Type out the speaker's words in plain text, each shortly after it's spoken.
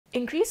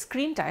Increased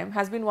screen time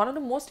has been one of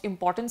the most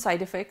important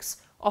side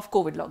effects of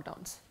COVID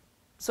lockdowns.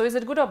 So is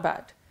it good or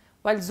bad?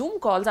 While Zoom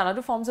calls and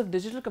other forms of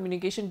digital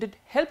communication did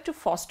help to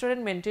foster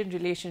and maintain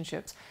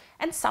relationships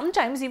and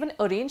sometimes even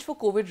arrange for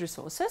COVID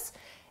resources,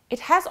 it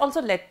has also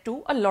led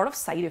to a lot of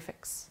side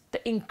effects.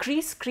 The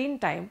increased screen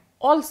time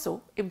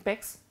also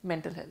impacts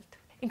mental health.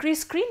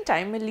 Increased screen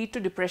time may lead to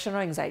depression or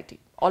anxiety.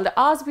 All the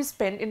hours we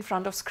spend in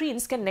front of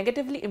screens can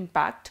negatively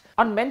impact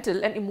on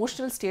mental and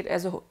emotional state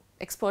as a whole.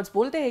 Experts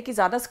बोलते हैं कि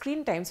ज़्यादा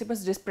screen time से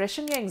बस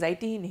depression या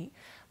anxiety ही नहीं,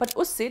 but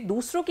उससे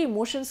दूसरों के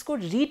इमोशंस को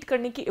रीड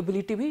करने की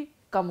एबिलिटी भी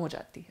कम हो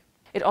जाती है.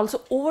 It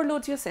also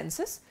overloads your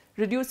senses,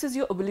 reduces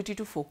your ability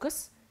to focus,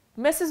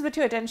 messes with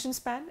your attention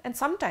span, and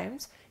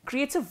sometimes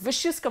creates a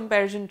vicious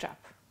comparison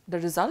trap. The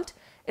result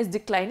is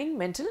declining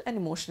mental and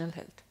emotional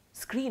health.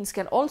 Screens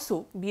can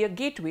also be a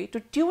gateway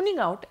to tuning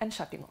out and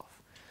shutting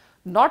off.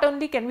 Not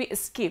only can we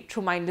escape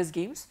through mindless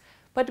games,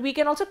 but we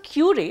can also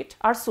curate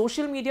our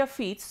social media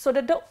feeds so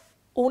that the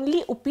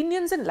only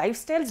opinions and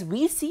lifestyles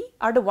we see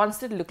are the ones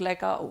that look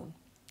like our own.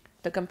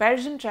 The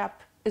comparison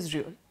trap is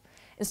real.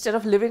 Instead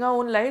of living our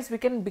own lives, we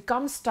can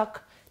become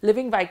stuck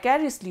living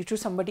vicariously through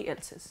somebody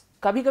else's.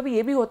 कभी-कभी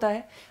ये भी होता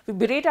है, we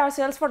berate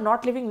ourselves for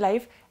not living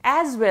life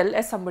as well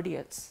as somebody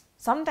else.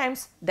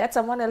 Sometimes that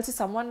someone else is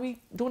someone we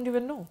don't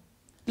even know.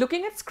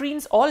 Looking at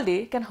screens all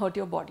day can hurt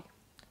your body.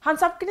 हम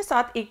सबके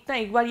साथ एक ना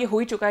एक बार ये हो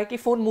ही चुका है कि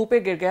फ़ोन मुंह पे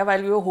गिर गया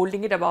while we were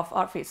holding it above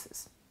our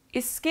faces.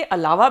 इसके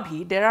अलावा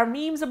भी there are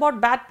memes about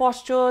bad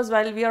postures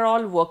while we are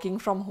all working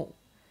from home.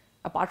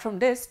 Apart from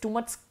this, too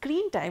much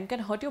screen time can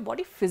hurt your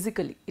body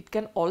physically. It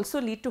can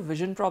also lead to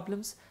vision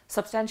problems,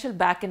 substantial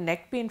back and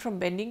neck pain from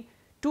bending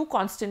too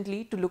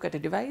constantly to look at a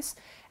device,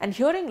 and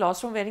hearing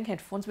loss from wearing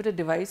headphones with a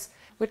device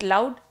with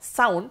loud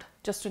sound,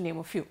 just to name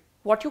a few.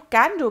 What you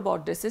can do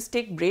about this is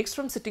take breaks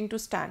from sitting to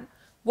stand,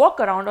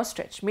 walk around or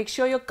stretch. Make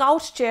sure your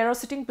couch, chair or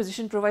sitting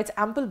position provides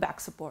ample back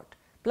support.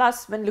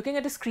 Plus, when looking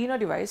at a screen or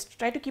device,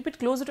 try to keep it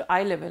closer to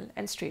eye level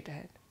and straight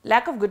ahead.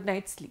 Lack of good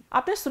night's sleep.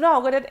 आपने सुना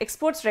होगा that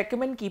experts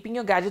recommend keeping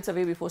your gadgets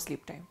away before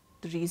sleep time.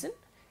 The reason?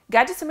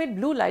 Gadgets emit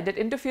blue light that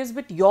interferes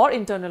with your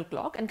internal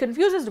clock and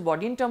confuses the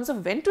body in terms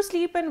of when to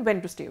sleep and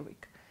when to stay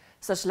awake.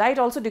 Such light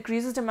also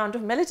decreases the amount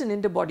of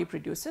melatonin the body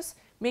produces,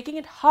 making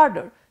it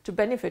harder to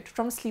benefit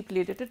from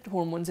sleep-related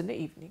hormones in the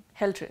evening.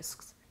 Health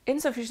risks.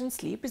 Insufficient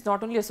sleep is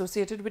not only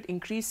associated with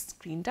increased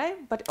screen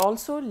time, but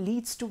also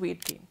leads to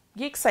weight gain.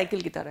 ये एक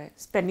cycle की तरह है.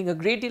 Spending a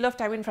great deal of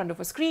time in front of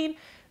a screen,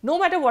 no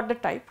matter what the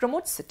type,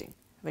 promotes sitting.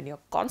 When you're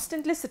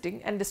constantly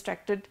sitting and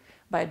distracted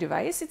by a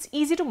device, it's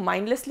easy to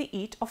mindlessly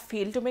eat or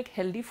fail to make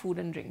healthy food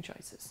and drink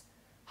choices.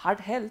 Heart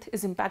health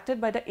is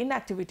impacted by the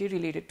inactivity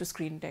related to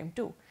screen time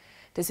too.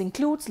 This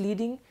includes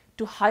leading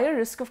to higher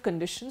risk of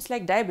conditions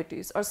like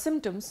diabetes or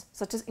symptoms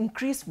such as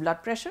increased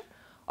blood pressure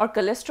or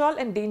cholesterol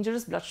and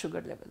dangerous blood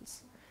sugar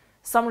levels.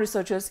 Some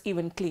researchers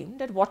even claim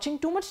that watching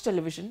too much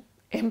television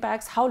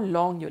impacts how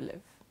long you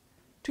live.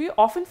 Do you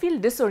often feel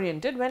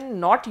disoriented when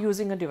not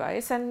using a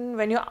device and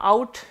when you're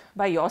out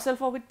by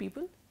yourself or with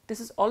people? This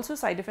is also a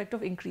side effect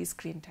of increased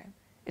screen time.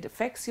 It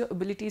affects your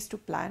abilities to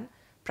plan,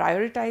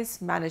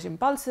 prioritize, manage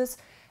impulses,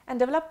 and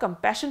develop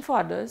compassion for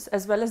others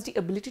as well as the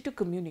ability to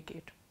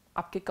communicate.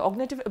 आपके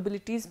cognitive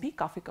abilities भी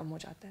काफ़ी कम हो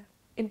जाते हैं.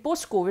 In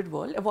post-COVID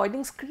world,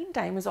 avoiding screen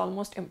time is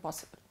almost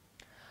impossible.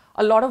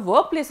 A lot of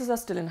workplaces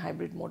are still in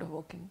hybrid mode of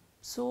working.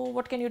 So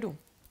what can you do?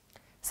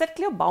 Set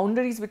clear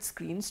boundaries with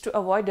screens to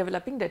avoid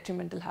developing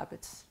detrimental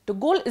habits. The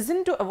goal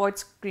isn't to avoid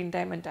screen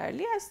time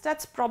entirely, as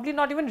that's probably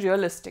not even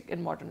realistic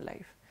in modern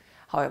life.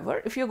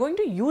 However, if you're going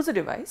to use a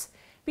device,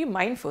 be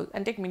mindful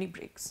and take mini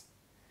breaks.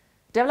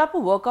 Develop a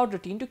workout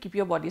routine to keep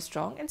your body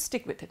strong and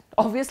stick with it.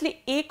 Obviously,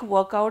 एक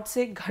workout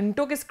से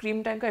घंटों के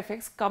screen time का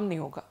effects कम नहीं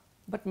होगा,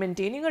 but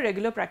maintaining a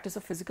regular practice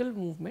of physical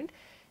movement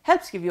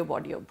helps give your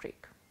body a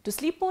break. To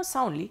sleep more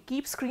soundly,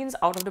 keep screens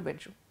out of the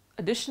bedroom.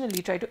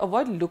 Additionally, try to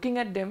avoid looking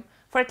at them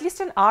for at least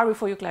an hour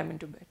before you climb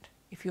into bed.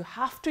 If you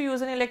have to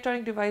use an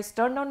electronic device,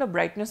 turn down the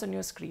brightness on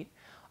your screen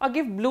or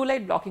give blue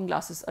light blocking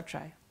glasses a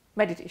try.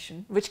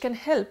 Meditation, which can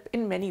help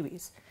in many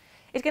ways.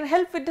 It can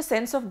help with the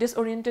sense of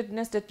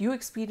disorientedness that you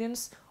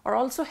experience or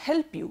also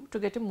help you to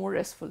get a more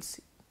restful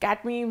sleep.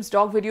 Cat memes,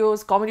 dog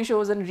videos, comedy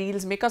shows and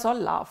reels make us all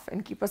laugh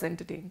and keep us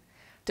entertained.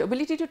 The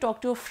ability to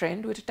talk to a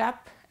friend with a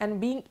tap and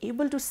being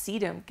able to see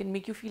them can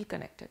make you feel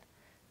connected.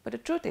 But the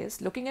truth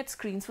is, looking at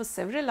screens for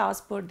several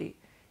hours per day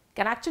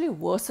can actually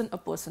worsen a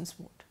person's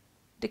mood.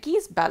 The key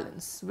is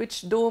balance,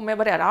 which though मैं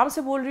बड़े आराम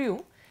से बोल रही हूँ,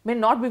 may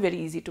not be very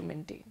easy to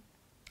maintain.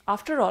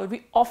 After all,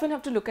 we often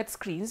have to look at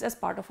screens as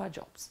part of our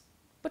jobs.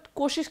 But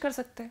कोशिश कर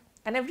सकते हैं,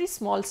 and every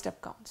small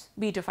step counts.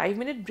 Be it a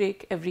 5-minute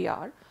break every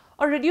hour,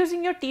 or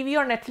reducing your TV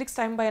or Netflix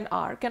time by an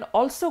hour can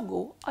also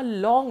go a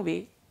long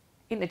way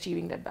in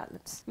achieving that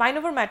balance. Mind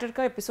over matter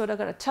का episode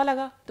अगर अच्छा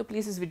लगा तो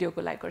please इस video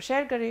को like और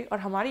share करें और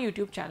हमारे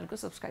यूट्यूब चैनल को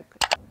सब्सक्राइब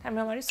करें.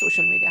 हमें हमारे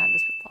सोशल मीडिया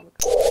हैंडल्स पे फॉलो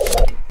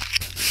करें.